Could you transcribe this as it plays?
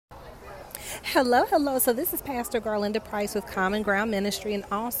Hello, hello. So this is Pastor Garlinda Price with Common Ground Ministry and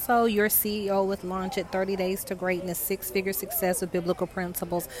also your CEO with Launch It 30 Days to Greatness, Six-Figure Success with Biblical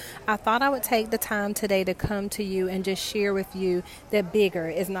Principles. I thought I would take the time today to come to you and just share with you that bigger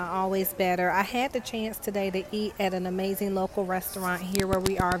is not always better. I had the chance today to eat at an amazing local restaurant here where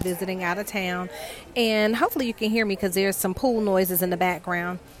we are visiting out of town. And hopefully you can hear me because there's some pool noises in the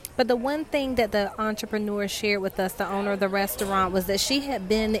background. But the one thing that the entrepreneur shared with us, the owner of the restaurant, was that she had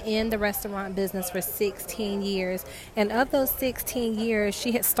been in the restaurant business for 16 years. And of those 16 years,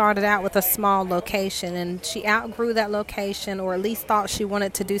 she had started out with a small location. And she outgrew that location, or at least thought she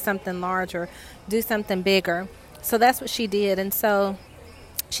wanted to do something larger, do something bigger. So that's what she did. And so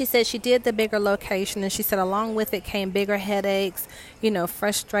she said she did the bigger location, and she said along with it came bigger headaches,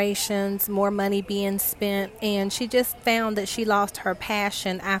 frustrations, more money being spent, and she just found that she lost her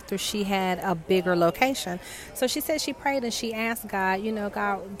passion after she had a bigger location. So she said she prayed and she asked God,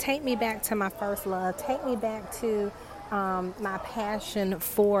 God, take me back to my first love, take me back to my passion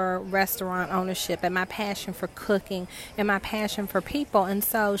for restaurant ownership and my passion for cooking and my passion for people. And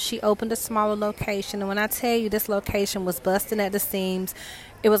so she opened a smaller location. And when I tell you this location was busting at the seams,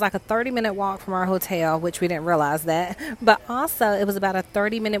 it was like a 30-minute walk from our hotel, which we didn't realize that. But also, it was about a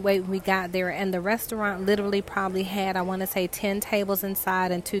 30-minute wait when we got there. And the restaurant literally probably had, I want to say, 10 tables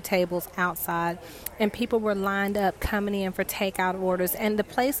inside and 2 tables outside. And people were lined up coming in for takeout orders. And the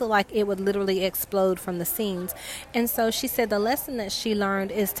place looked like it would literally explode from the seams. And so she said the lesson that she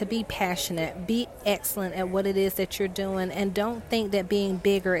learned is to be passionate, be excellent at what it is that you're doing, and don't think that being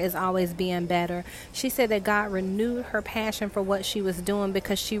bigger is always being better. She said that God renewed her passion for what she was doing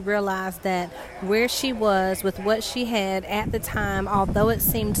because she realized that where she was with what she had at the time, although it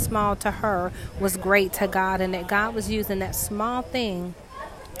seemed small to her, was great to God, and that God was using that small thing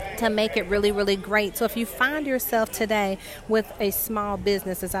to make it really, really great. So if you find yourself today with a small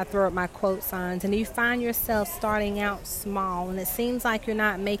business, as I throw up my quote signs, and you find yourself starting out small and it seems like you're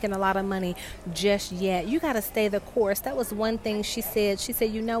not making a lot of money just yet, you got to stay the course. That was one thing she said. She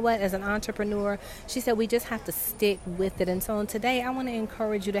said, you know what, as an entrepreneur, she said, we just have to stick with it. And so on today, I want to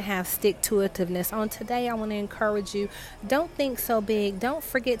encourage you to have stick-to-itiveness. On today, I want to encourage you, don't think so big. Don't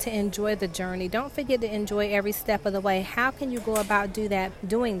forget to enjoy the journey. Don't forget to enjoy every step of the way. How can you go about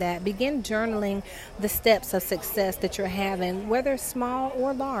doing that? Begin journaling the steps of success that you're having, whether small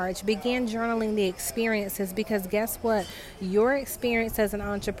or large. Begin journaling the experiences, because guess what? Your experience as an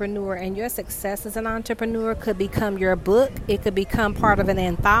entrepreneur and your success as an entrepreneur could become your book. It could become part of an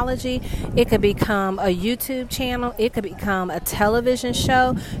anthology. It could become a YouTube channel. It could become a television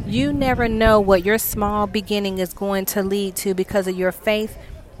show. You never know what your small beginning is going to lead to because of your faith,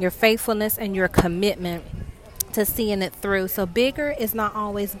 your faithfulness, and your commitment to seeing it through. So bigger is not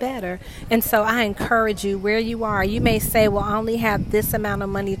always better. And so I encourage you, where you are, you may say, well, I only have this amount of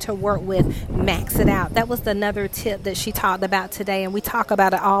money to work with. Max it out. That was another tip that she talked about today, and we talk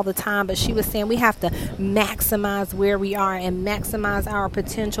about it all the time, but she was saying we have to maximize where we are and maximize our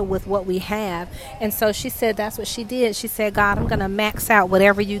potential with what we have. And so she said that's what she did. She said, God, I'm going to max out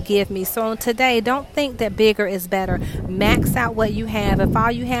whatever you give me. So today, don't think that bigger is better. Max out what you have. If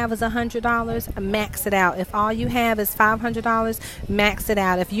all you have is $100, max it out. If all you have is $500, max it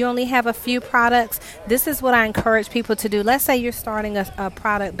out. If you only have a few products, this is what I encourage people to do. Let's say you're starting a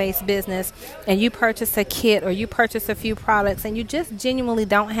product-based business and you purchase a kit or you purchase a few products and you just genuinely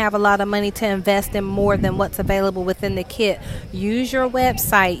don't have a lot of money to invest in more than what's available within the kit. Use your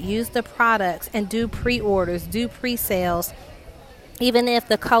website, use the products, and do pre-orders, do pre-sales. Even if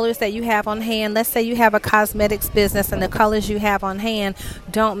the colors that you have on hand, let's say you have a cosmetics business and the colors you have on hand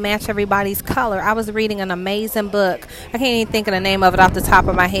don't match everybody's color. I was reading an amazing book. I can't even think of the name of it off the top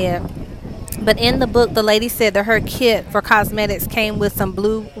of my head. But in the book, the lady said that her kit for cosmetics came with some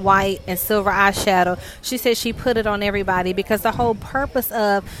blue, white, and silver eyeshadow. She said she put it on everybody because the whole purpose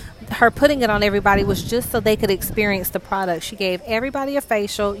of her putting it on everybody was just so they could experience the product. She gave everybody a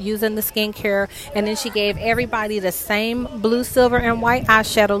facial using the skincare, and then she gave everybody the same blue, silver, and white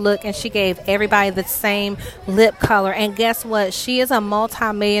eyeshadow look, and she gave everybody the same lip color. And guess what? She is a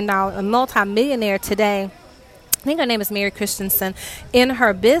multi-millionaire today. I think her name is Mary Christensen, in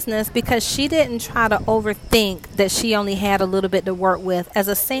her business, because she didn't try to overthink that she only had a little bit to work with. As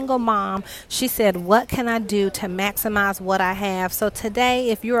a single mom, she said, what can I do to maximize what I have? So today,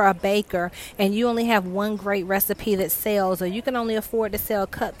 if you're a baker and you only have one great recipe that sells, or you can only afford to sell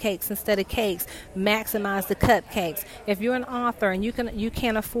cupcakes instead of cakes, maximize the cupcakes. If you're an author and you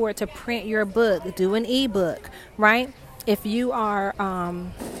can't afford to print your book, do an ebook, right? If you are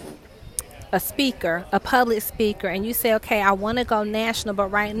a speaker, a public speaker, and you say, okay, I want to go national, but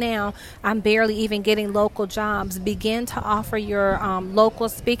right now I'm barely even getting local jobs, begin to offer your local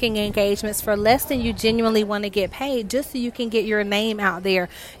speaking engagements for less than you genuinely want to get paid, just so you can get your name out there.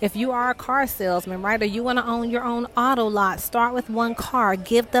 If you are a car salesman, right, or you want to own your own auto lot, start with one car,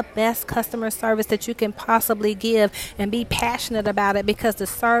 give the best customer service that you can possibly give, and be passionate about it, because the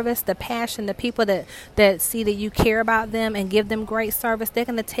service, the passion, the people that see that you care about them and give them great service, they're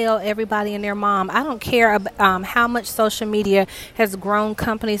going to tell everybody and their mom. I don't care how much social media has grown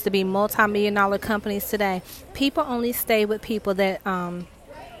companies to be multi-million-dollar companies today. People only stay with people that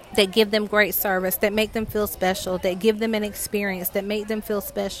give them great service, that make them feel special, that give them an experience, that make them feel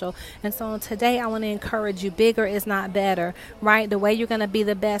special. And so today I want to encourage you, bigger is not better, right? The way you're going to be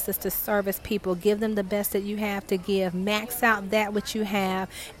the best is to service people. Give them the best that you have to give. Max out that which you have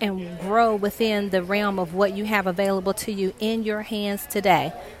and grow within the realm of what you have available to you in your hands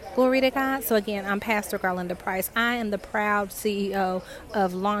today. Glory to God. So again, I'm Pastor Garlinda Price. I am the proud CEO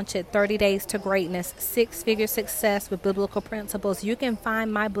of Launch It 30 Days to Greatness, 6-figure success with biblical principles. You can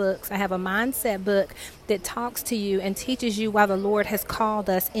find my books. I have a mindset book that talks to you and teaches you why the Lord has called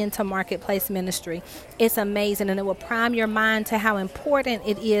us into marketplace ministry. It's amazing, and it will prime your mind to how important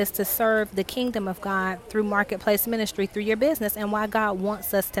it is to serve the kingdom of God through marketplace ministry, through your business, and why God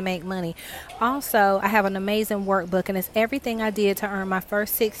wants us to make money. Also, I have an amazing workbook, and it's everything I did to earn my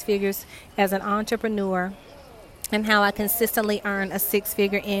first 6 figures as an entrepreneur, and how I consistently earn a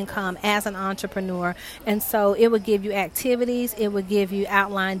 6-figure income as an entrepreneur. And so it would give you activities, it would give you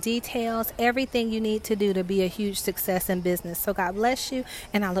outline details, everything you need to do to be a huge success in business. So God bless you,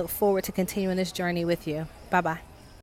 and I look forward to continuing this journey with you. Bye-bye.